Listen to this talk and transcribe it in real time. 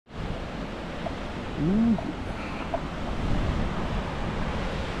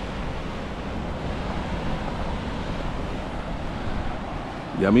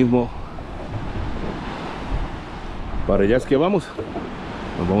Ya mismo para allá es que vamos.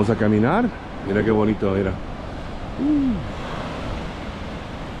 Nos vamos a caminar. Mira qué bonito, mira.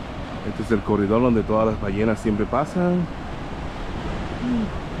 Este es el corredor donde todas las ballenas siempre pasan.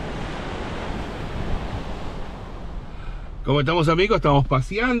 ¿Cómo estamos, amigos? Estamos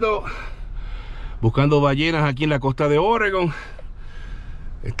paseando, buscando ballenas aquí en la costa de Oregon.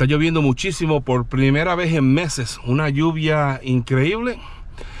 Está lloviendo muchísimo por primera vez en meses. Una lluvia increíble.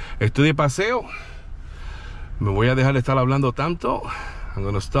 Estoy de paseo. Me voy a dejar de estar hablando tanto. I'm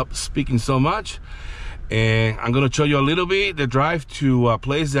going to stop speaking so much. And I'm going to show you a little bit the drive to a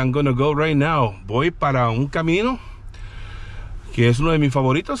place that I'm going to go right now. Voy para un camino que es uno de mis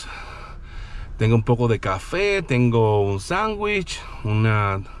favoritos. Tengo un poco de café, tengo un sándwich,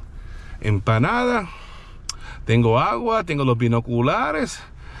 una empanada, tengo agua, tengo los binoculares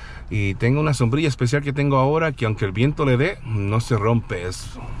y tengo una sombrilla especial que tengo ahora que aunque el viento le dé, no se rompe.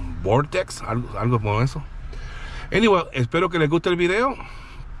 Es Vortex, algo como eso. Anyway, espero que les guste el video.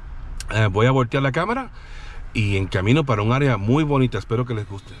 Voy a voltear la cámara y en camino para un área muy bonita. Espero que les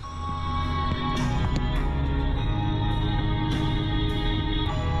guste.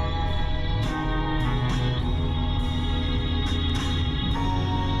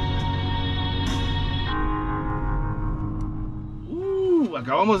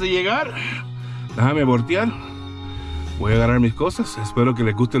 Acabamos de llegar. Déjame voltear. Voy a agarrar mis cosas. Espero que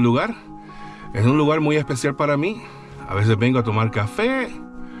les guste el lugar. Es un lugar muy especial para mí. A veces vengo a tomar café.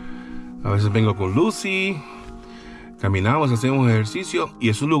 A veces vengo con Lucy. Caminamos, hacemos ejercicio. Y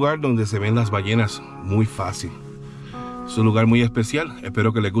es un lugar donde se ven las ballenas muy fácil. Es un lugar muy especial.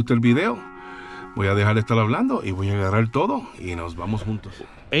 Espero que les guste el video. Voy a dejar de estar hablando y voy a agarrar todo y nos vamos juntos.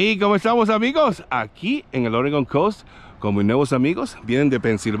 Hey, ¿cómo estamos, amigos? Aquí en el Oregon Coast con mis nuevos amigos. Vienen de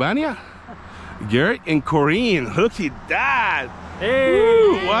Pensilvania. Garrett and Corinne. Look at that. Hey.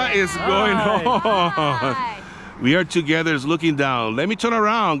 Woo, what is going on? Hi. We are together looking down. Let me turn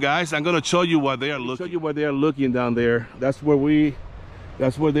around, guys. I'm going to show you what they are looking. Show you what they are looking down there. That's where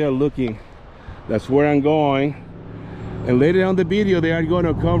they are looking. That's where I'm going. And later on the video, they are going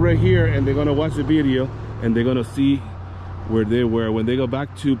to come right here and they're going to watch the video and they're going to see where they were. When they go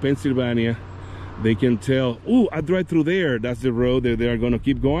back to Pennsylvania, they can tell, oh, I drive through there. That's the road that they are going to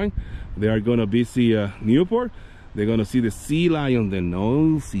keep going. They are going to visit Newport. They're going to see the sea lions. They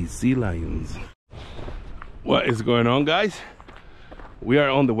know sea lions. What is going on, guys? We are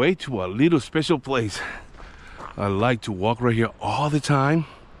on the way to a little special place. I like to walk right here all the time.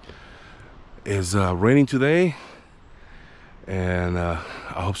 It's raining today. And I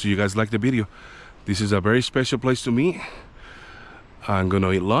hope so you guys like the video. This is a very special place to me. I'm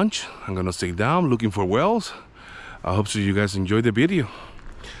gonna eat lunch. I'm gonna sit down looking for whales. I hope so you guys enjoy the video.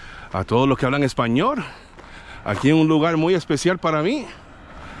 A todos los que hablan español, aquí en un lugar muy especial para mí.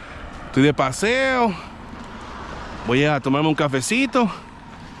 Estoy de paseo. Voy a tomarme un cafecito.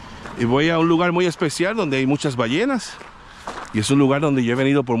 Y voy a un lugar muy especial donde hay muchas ballenas. Y es un lugar donde yo he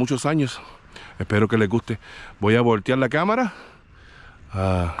venido por muchos años. Espero que les guste. Voy a voltear la cámara.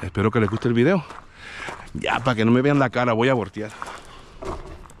 Espero que les guste el video. Ya, para que no me vean la cara, voy a voltear.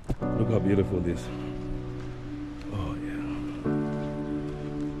 Look how beautiful this is. Oh, yeah.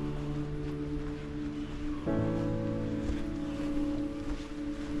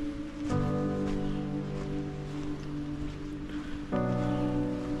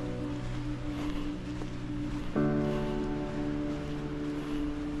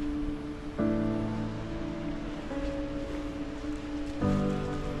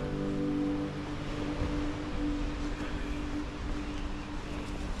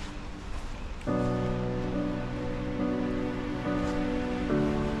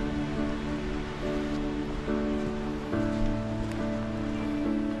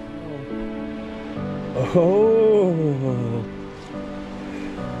 Oh,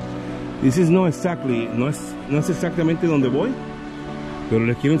 this is no es exactamente donde voy, pero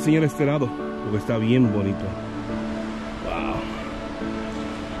les quiero enseñar este lado porque está bien bonito. Wow,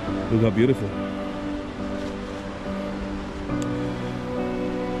 look how beautiful.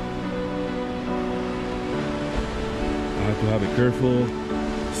 I have to have a careful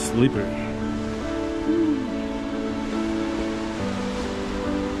sleeper.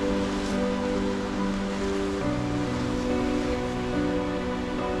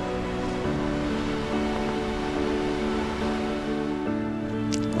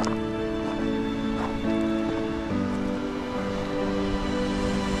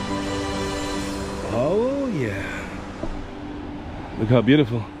 Oh yeah, look how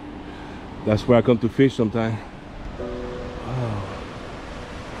beautiful. That's where I come to fish sometime. Oh,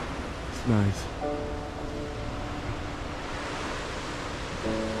 it's nice.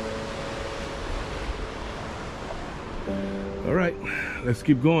 All right, let's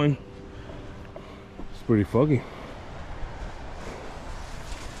keep going. It's pretty foggy.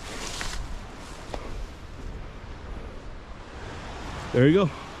 There you go.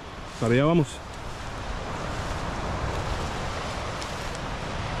 Para allá vamos.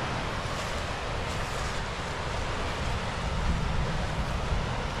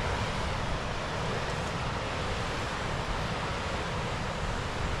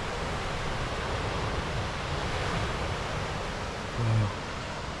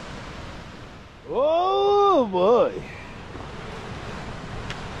 Oh boy.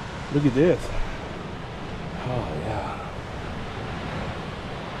 Look at this. Oh yeah.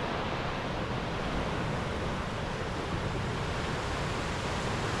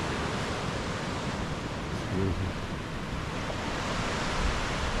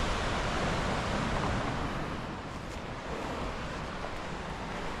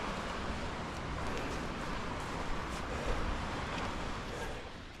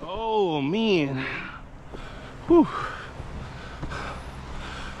 Oh man. Whew.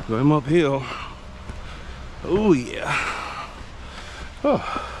 Going uphill. Oh yeah. Oh.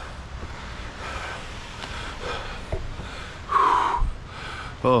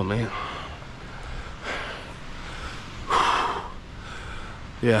 Oh man.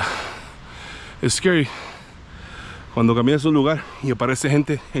 Yeah. Es scary cuando caminas un lugar y aparece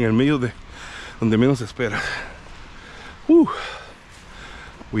gente en el medio de donde menos esperas.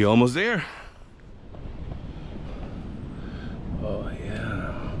 We almost there. Oh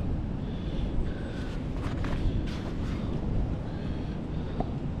yeah.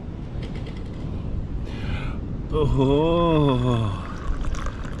 Oh,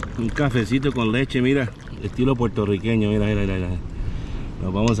 un cafecito con leche, mira, estilo puertorriqueño, mira, mira, mira, mira.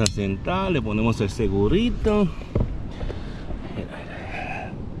 Nos vamos a sentar, le ponemos el segurito. Mira,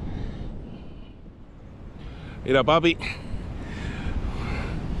 mira. Mira, papi.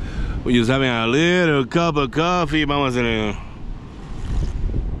 We're just having a little cup of coffee. Vamos a hacer.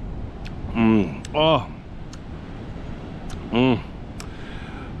 Oh.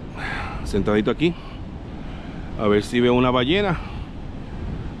 Sentadito aquí. A ver si veo una ballena.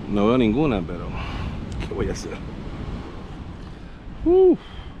 No veo ninguna, pero ¿qué voy a hacer? Oh.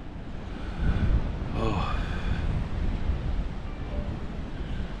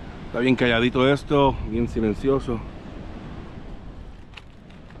 Está bien calladito esto, bien silencioso.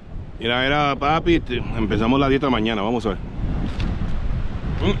 Mira, mira, papi, empezamos la dieta mañana, vamos a ver.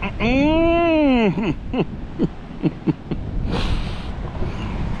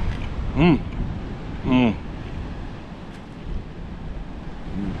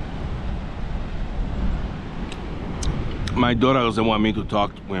 My daughter doesn't want me to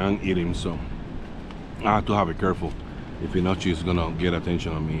talk when I'm eating, so I have to have it careful. If not, she's gonna get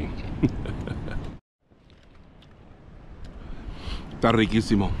attention on me. Está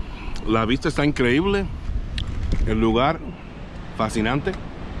riquísimo. La vista está increíble. El lugar fascinante.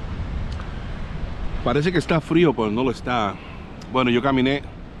 Parece que está frío, pero no lo está. Bueno, yo caminé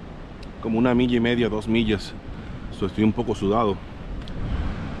como 1 milla y media, 2 millas. So estoy un poco sudado.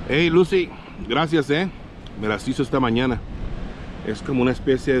 Hey Lucy, gracias, me las hizo esta mañana. Es como una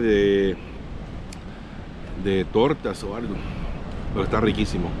especie de tortas o algo, pero está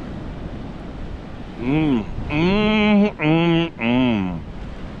riquísimo.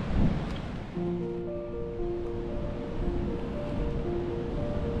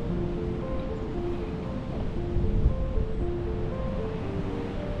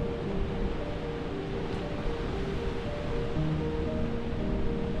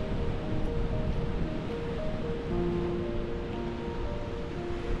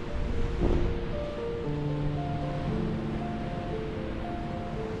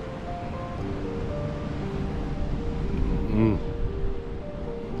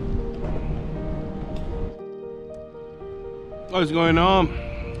 What's going on?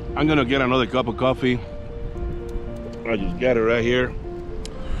 I'm gonna get another cup of coffee. I just got it right here.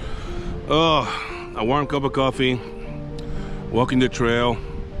 Oh, a warm cup of coffee. Walking the trail.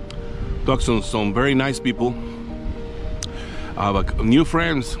 Talk to some very nice people. I have new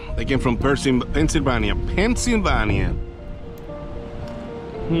friends. They came from Pennsylvania.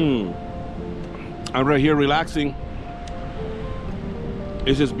 I'm right here relaxing.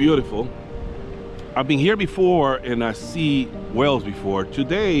 It's just beautiful. I've been here before and I see whales before.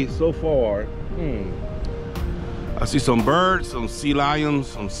 Today, so far, I see some birds, some sea lions,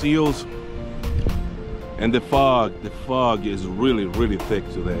 some seals, and the fog is really, really thick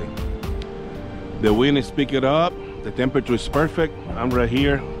today. The wind is picking up. The temperature is perfect. I'm right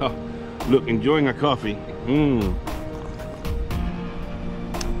here. Oh, look, enjoying a coffee.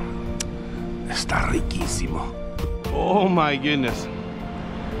 Está riquísimo. Oh my goodness.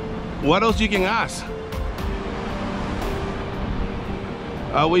 What else you can ask?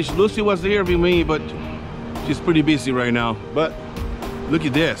 I wish Lucy was here with me, but she's pretty busy right now. But look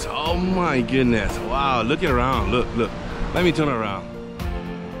at this. Oh my goodness. Wow, look it around. Look, look. Let me turn around.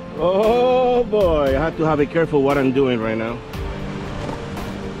 Oh boy, I have to be careful what I'm doing right now.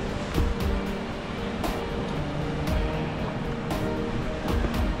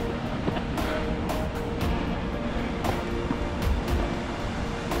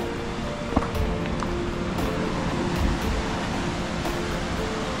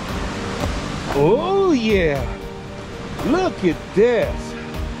 Oh yeah, look at this.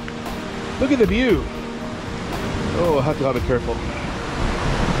 Look at the view. Oh, I have to be careful.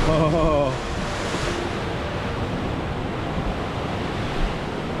 Oh.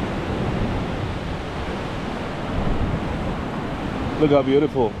 Look how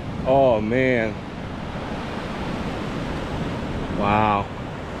beautiful. Oh man. Wow.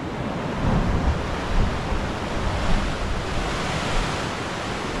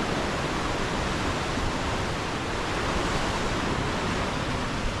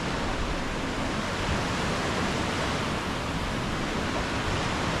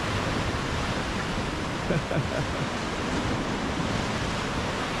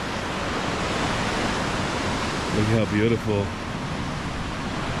 Look how beautiful.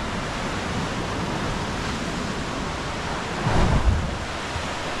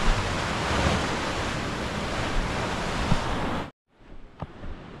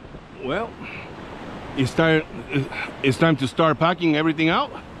 Well, it's time to start packing everything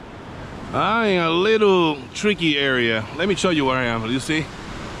out. I'm in a little tricky area. Let me show you where I am. You see?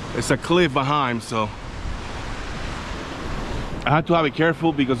 It's a cliff behind, so I had to be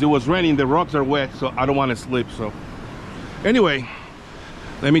careful because it was raining. The rocks are wet, so I don't want to slip. So anyway,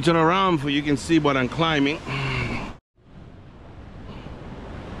 let me turn around so you can see what I'm climbing.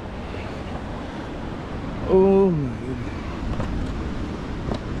 Oh my goodness.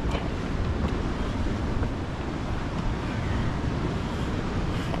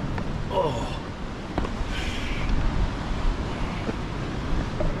 Oh.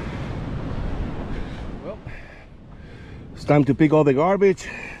 Well, it's time to pick all the garbage.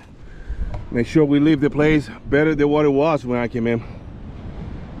 Make sure we leave the place better than what it was when I came in.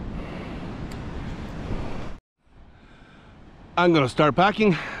 I'm gonna start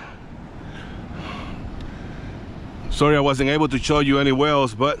packing. Sorry I wasn't able to show you any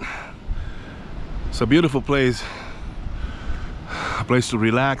wells, but it's a beautiful place. A place to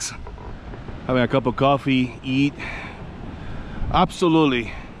relax, having a cup of coffee, eat.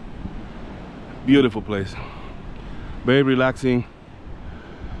 Absolutely beautiful place. Very relaxing.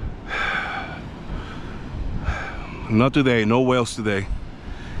 Not today, no whales today.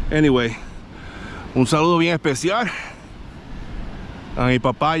 Anyway, un saludo bien especial a mi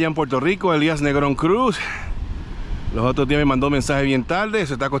papá allá en Puerto Rico, Elías Negrón Cruz. Los otros días me mandó mensaje bien tarde,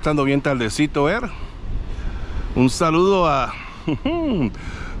 se está acostando bien tardecito ver. Un saludo a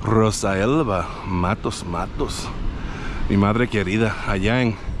Rosa Elba Matos, mi madre querida,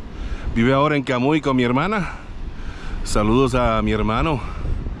 allá vive ahora en Camuy con mi hermana. Saludos a mi hermano.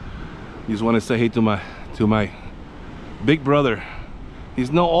 Just want to say hey to my big brother.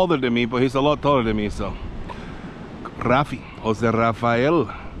 He's no older than me, but he's a lot taller than me, so Rafi, José Rafael.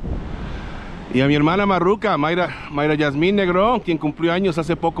 Y a mi hermana Marruca, Mayra Yasmín Negrón, quien cumplió años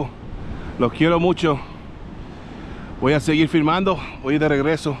hace poco. Los quiero mucho. Voy a seguir filmando, voy de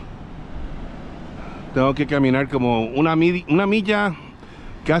regreso. Tengo que caminar como una milla,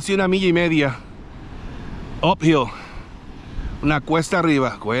 casi una milla y media. Uphill. Una cuesta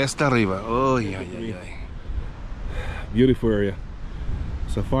arriba, Oh, yeah. Beautiful area.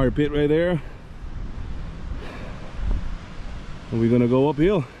 Safari pit right there. And we're gonna go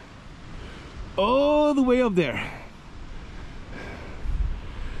uphill. All the way up there.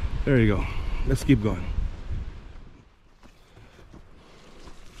 There you go. Let's keep going.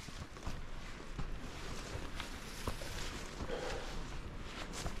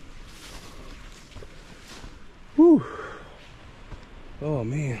 Whew. Oh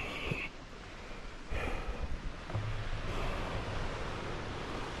man.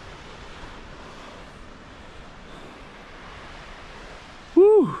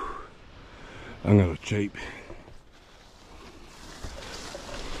 Whew. I'm gonna shape.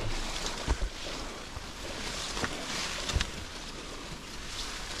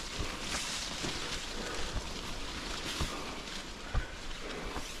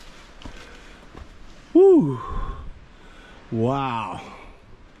 Wow.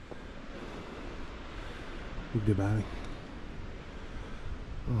 Look the valley.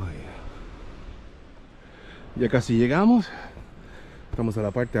 Oh, yeah. Ya casi llegamos. Estamos a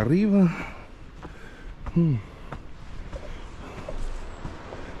la parte de arriba.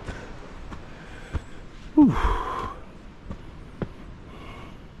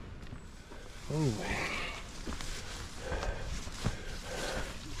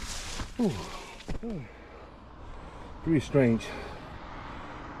 Pretty strange.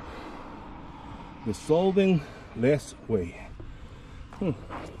 The Solving Less Way.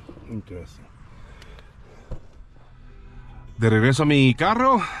 Interesting. De regreso a mi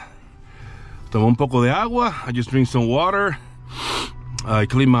carro. Tomé un poco de agua. I just drink some water. I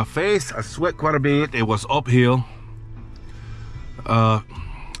clean my face. I sweat quite a bit. It was uphill.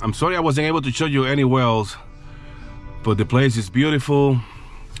 I'm sorry I wasn't able to show you any wells, but the place is beautiful,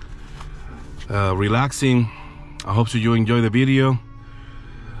 relaxing. I hope so you enjoy the video.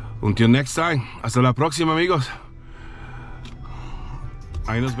 Until next time, hasta la próxima, amigos.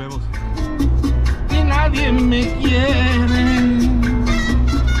 Ahí nos vemos. Que nadie me quiere,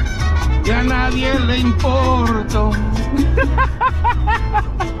 que a nadie le importo.